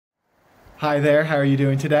Hi there, how are you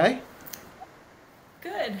doing today?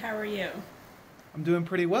 Good, how are you? I'm doing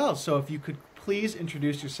pretty well. So if you could please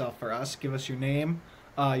introduce yourself for us, give us your name,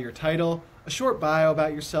 your title, a short bio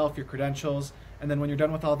about yourself, your credentials, and then when you're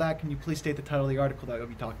done with all that, can you please state the title of the article that we'll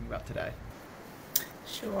be talking about today?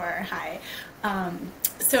 Sure, hi.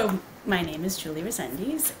 So my name is Julie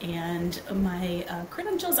Resendes, and my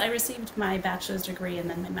credentials, I received my bachelor's degree and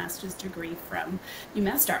then my master's degree from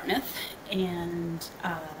UMass Dartmouth, and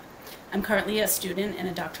I'm currently a student in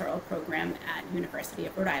a doctoral program at University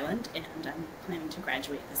of Rhode Island, and I'm planning to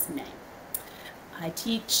graduate this May. I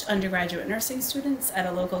teach undergraduate nursing students at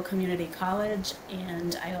a local community college,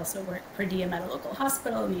 and I also work per diem at a local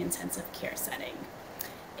hospital in the intensive care setting.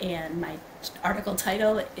 And my article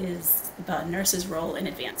title is The Nurse's Role in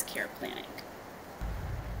Advanced Care Planning.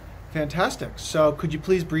 Fantastic. So could you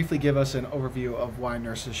please briefly give us an overview of why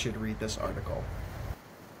nurses should read this article?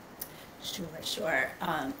 Sure.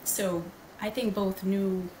 So I think both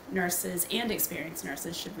new nurses and experienced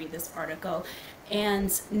nurses should read this article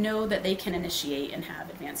and know that they can initiate and have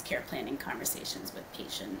advanced care planning conversations with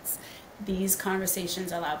patients. These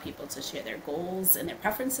conversations allow people to share their goals and their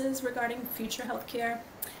preferences regarding future health care.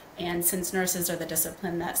 And since nurses are the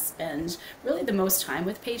discipline that spend really the most time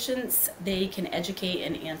with patients, they can educate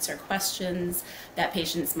and answer questions that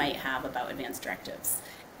patients might have about advanced directives.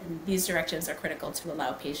 And these directives are critical to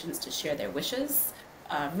allow patients to share their wishes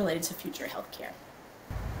related to future health care.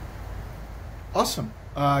 Awesome.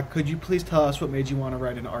 Could you please tell us what made you want to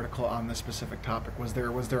write an article on this specific topic? Was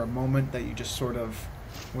there a moment that you just sort of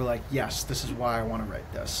were like, yes, this is why I want to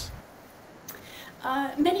write this?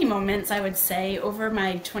 Many moments, I would say. Over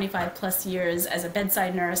my 25 plus years as a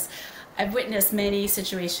bedside nurse, I've witnessed many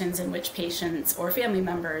situations in which patients or family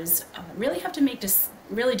members really have to make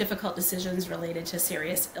really difficult decisions related to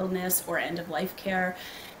serious illness or end-of-life care.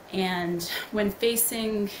 And when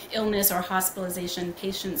facing illness or hospitalization,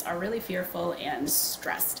 patients are really fearful and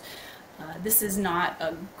stressed. This is not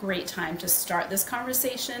a great time to start this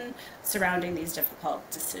conversation surrounding these difficult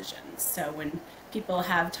decisions. So when people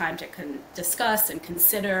have time to discuss and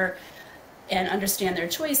consider and understand their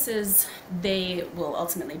choices, they will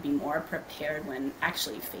ultimately be more prepared when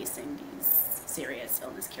actually facing these serious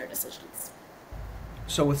illness care decisions.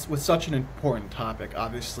 So with such an important topic,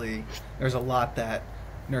 obviously there's a lot that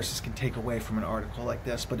nurses can take away from an article like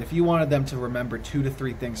this, but if you wanted them to remember 2 to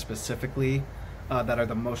 3 things specifically that are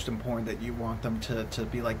the most important that you want them to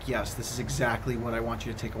be like, yes, this is exactly what I want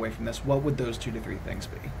you to take away from this, what would those 2 to 3 things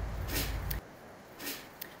be?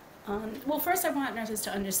 Well, first I want nurses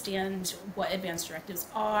to understand what advanced directives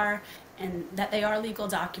are and that they are legal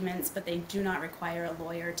documents, but they do not require a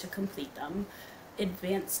lawyer to complete them.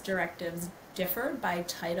 Advanced directives differ by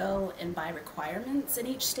title and by requirements in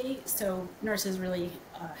each state, so nurses really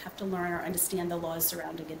have to learn or understand the laws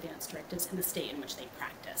surrounding advanced directives in the state in which they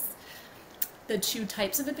practice. The 2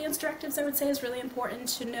 types of advanced directives I would say is really important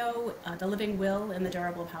to know, the living will and the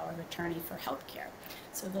durable power of attorney for healthcare.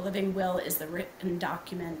 So the living will is the written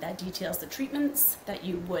document that details the treatments that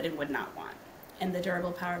you would and would not want. And the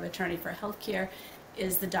durable power of attorney for healthcare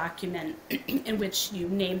is the document in which you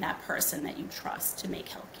name that person that you trust to make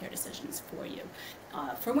healthcare decisions for you,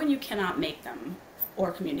 for when you cannot make them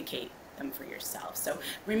or communicate them for yourself. So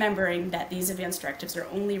remembering that these advanced directives are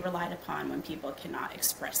only relied upon when people cannot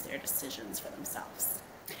express their decisions for themselves.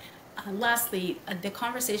 Lastly, the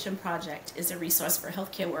Conversation Project is a resource for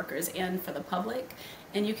healthcare workers and for the public,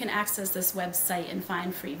 and you can access this website and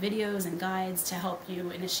find free videos and guides to help you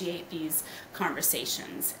initiate these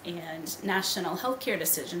conversations. And National Healthcare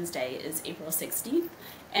Decisions Day is April 16th,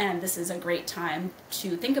 and this is a great time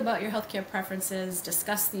to think about your healthcare preferences,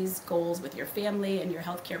 discuss these goals with your family and your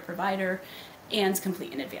healthcare provider, and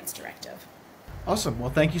complete an advanced directive. Awesome. Well,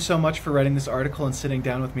 thank you so much for writing this article and sitting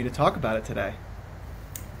down with me to talk about it today.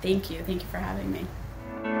 Thank you for having me.